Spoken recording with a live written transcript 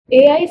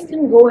AIs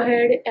can go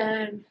ahead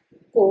and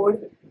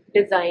code,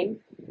 design,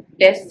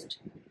 test,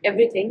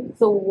 everything.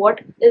 So what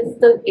is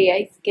the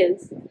AI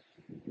skills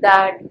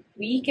that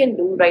we can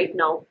do right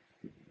now?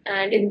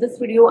 And in this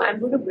video, I'm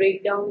going to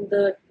break down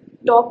the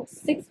top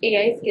 6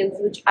 AI skills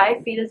which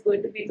I feel is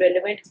going to be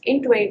relevant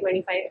in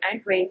 2025 and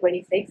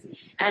 2026.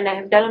 And I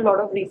have done a lot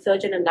of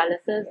research and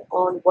analysis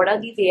on what are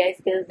these AI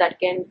skills that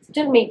can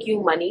still make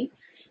you money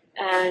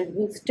and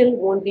you still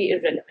won't be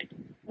irrelevant.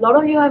 A lot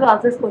of you have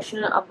asked this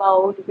question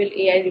about will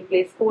AI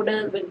replace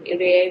coders,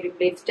 will AI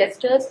replace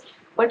testers,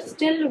 but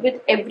still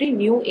with every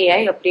new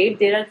AI update,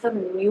 there are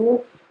some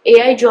new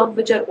AI jobs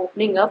which are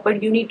opening up,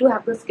 but you need to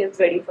have the skills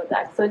ready for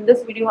that. So in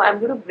this video, I'm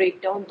going to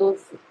break down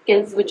those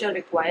skills which are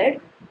required.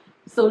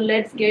 So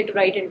let's get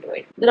right into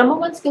it. The number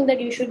one skill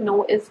that you should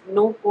know is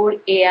no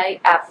code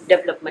AI app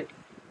development.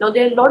 Now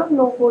there are a lot of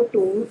no code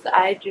tools.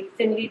 I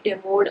recently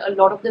demoed a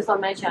lot of this on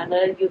my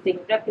channel using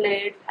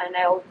Replit, and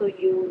I also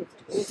used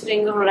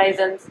String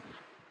Horizons.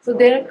 So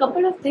there are a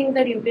couple of things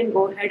that you can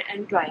go ahead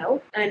and try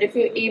out. And if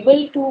you're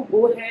able to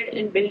go ahead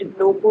and build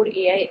no-code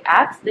AI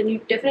apps, then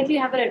you definitely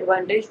have an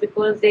advantage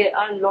because there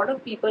are a lot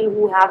of people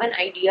who have an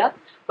idea,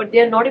 but they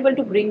are not able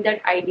to bring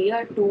that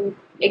idea to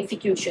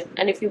execution.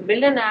 And if you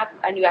build an app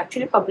and you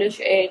actually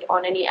publish it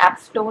on any app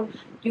store,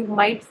 you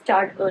might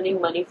start earning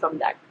money from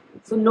that.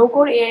 So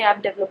no-code AI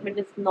app development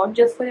is not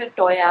just for your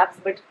toy apps,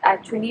 but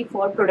actually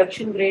for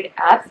production-grade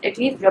apps. At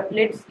least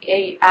Replit's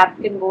AI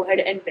app can go ahead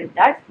and build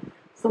that.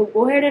 So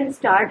go ahead and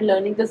start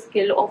learning the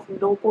skill of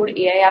no-code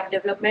AI app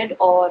development,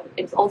 or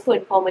it's also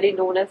informally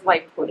known as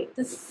white coding.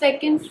 The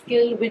second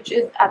skill, which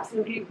is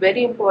absolutely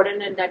very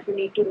important and that you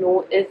need to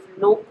know, is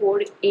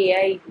no-code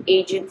AI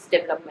agents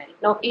development.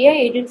 Now, AI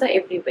agents are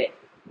everywhere.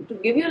 To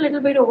give you a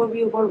little bit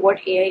overview about what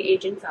AI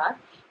agents are,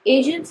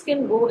 agents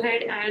can go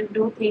ahead and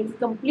do things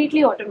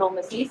completely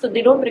autonomously, so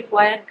they don't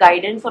require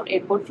guidance or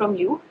input from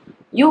you.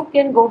 You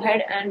can go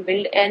ahead and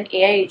build an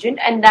AI agent,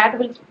 and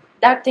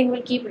that thing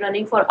will keep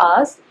running for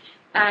hours.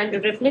 And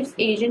Reflex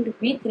Agent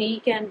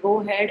V3 can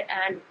go ahead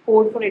and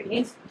code for at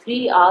least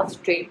 3 hours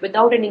straight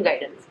without any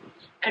guidance.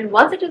 And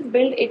once it is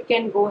built, it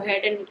can go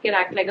ahead and it can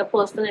act like a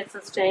personal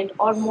assistant,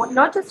 or more,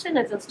 not just an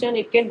assistant,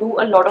 it can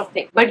do a lot of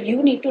things. But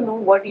you need to know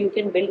what you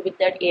can build with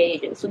that AI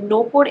agent. So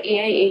no code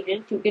AI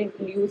agents, you can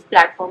use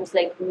platforms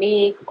like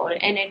Make or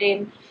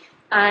N8N,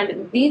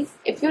 and these,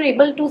 if you're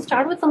able to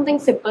start with something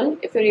simple,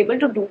 if you're able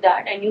to do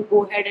that and you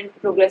go ahead and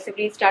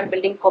progressively start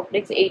building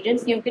complex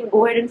agents, you can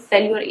go ahead and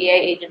sell your AI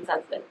agents as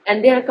well.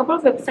 And there are a couple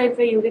of websites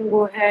where you can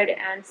go ahead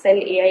and sell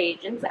AI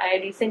agents. I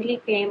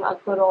recently came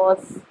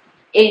across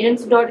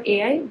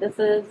agents.ai. This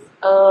is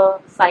a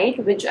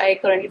site which I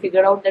currently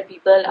figured out that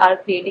people are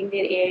creating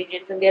their AI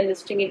agents and they're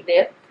listing it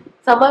there.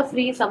 Some are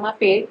free, some are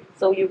paid,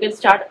 so you can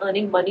start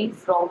earning money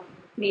from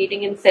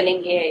creating and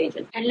selling AI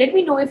agents. And let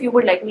me know if you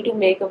would like me to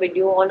make a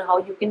video on how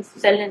you can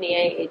sell an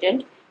AI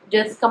agent.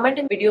 Just comment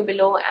in the video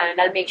below and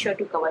I'll make sure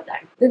to cover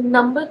that. The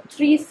number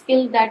 3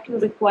 skill that you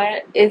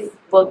require is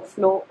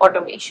workflow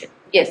automation.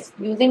 Yes,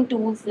 using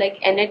tools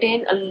like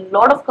N8N, a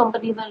lot of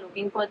companies are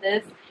looking for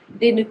this.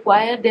 There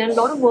are a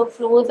lot of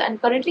workflows,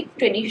 and currently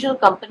traditional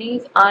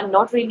companies are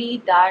not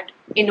really that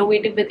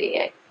innovative with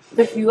AI.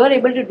 So if you are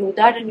able to do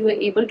that and you are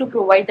able to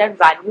provide that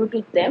value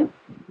to them,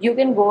 you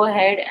can go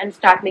ahead and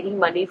start making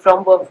money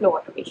from workflow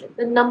automation.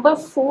 The number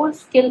 4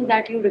 skill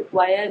that you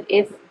require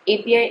is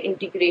API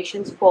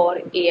integrations for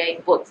AI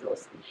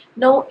workflows.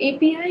 Now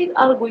APIs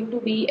are going to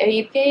be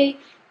API.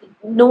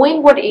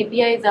 Knowing what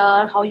APIs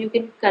are, how you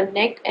can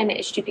connect an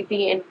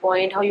HTTP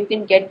endpoint, how you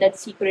can get that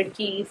secret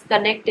keys,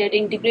 connect it,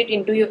 integrate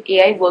into your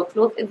AI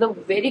workflows is a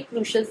very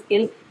crucial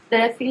skill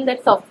that I feel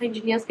that software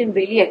engineers can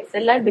really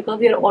excel at, because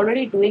we are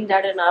already doing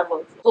that in our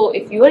work. So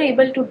if you are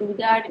able to do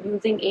that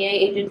using AI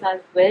agents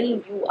as well,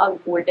 you are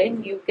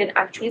golden. You can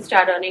actually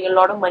start earning a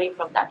lot of money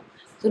from that.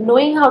 So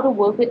knowing how to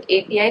work with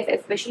APIs,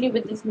 especially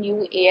with this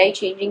new AI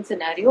changing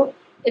scenario,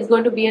 is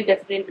going to be a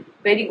definite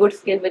very good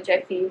skill which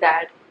I feel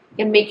that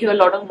can make you a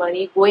lot of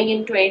money going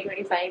in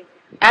 2025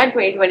 and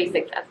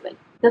 2026 as well.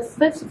 The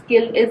fifth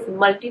skill is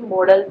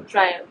multimodal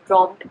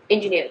prompt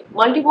engineering.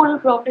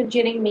 Multimodal prompt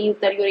engineering means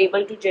that you're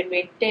able to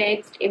generate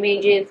text,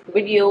 images,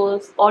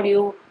 videos,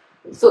 audio.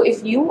 So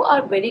if you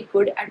are very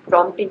good at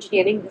prompt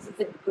engineering, this is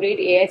a great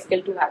AI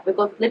skill to have,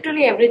 because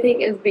literally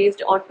everything is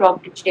based on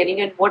prompt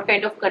engineering and what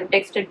kind of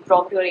context and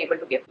prompt you are able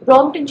to give.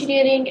 Prompt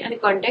engineering and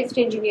context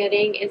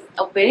engineering is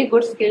a very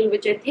good skill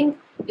which I think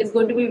is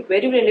going to be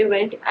very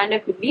relevant, and I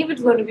believe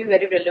it's going to be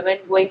very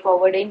relevant going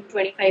forward in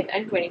 25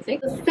 and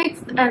 26. The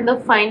sixth and the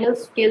final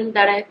skill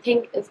that I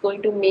think is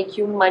going to make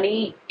you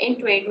money in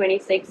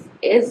 2026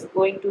 is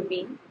going to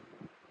be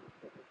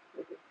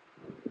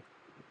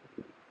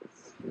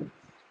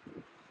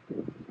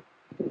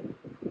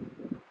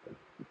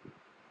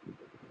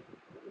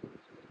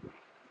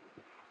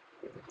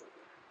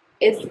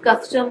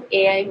custom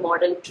AI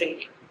model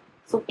training.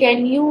 So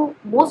can you,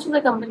 most of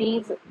the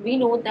companies, we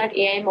know that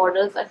AI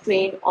models are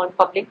trained on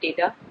public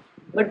data,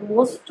 but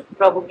most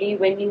probably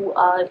when you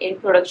are in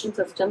production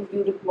systems,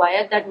 you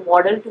require that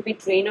model to be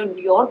trained on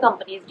your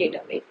company's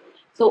database.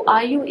 So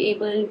are you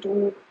able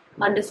to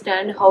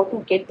understand how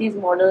to get these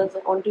models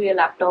onto your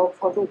laptop,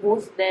 how to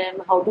host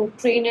them, how to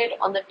train it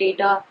on the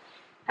data,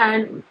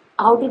 and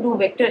how to do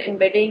vector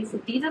embedding. So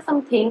these are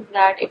some things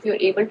that if you're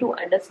able to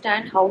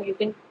understand how you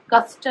can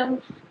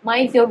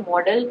customize your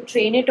model,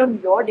 train it on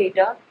your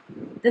data,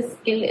 this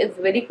skill is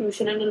very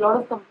crucial and a lot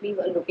of companies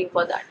are looking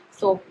for that.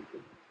 So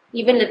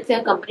even let's say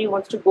a company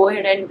wants to go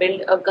ahead and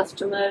build a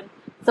customer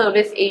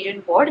service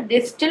agent bot,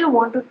 they still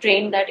want to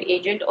train that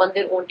agent on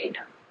their own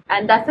data.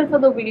 And that's it for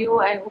the video.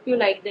 I hope you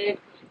liked it,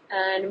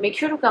 and make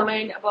sure to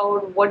comment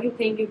about what you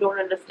think you don't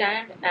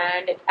understand,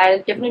 and I'll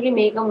definitely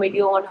make a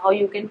video on how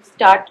you can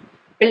start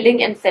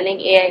building and selling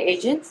AI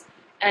agents,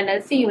 and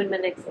I'll see you in the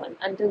next one.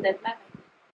 Until then, bye.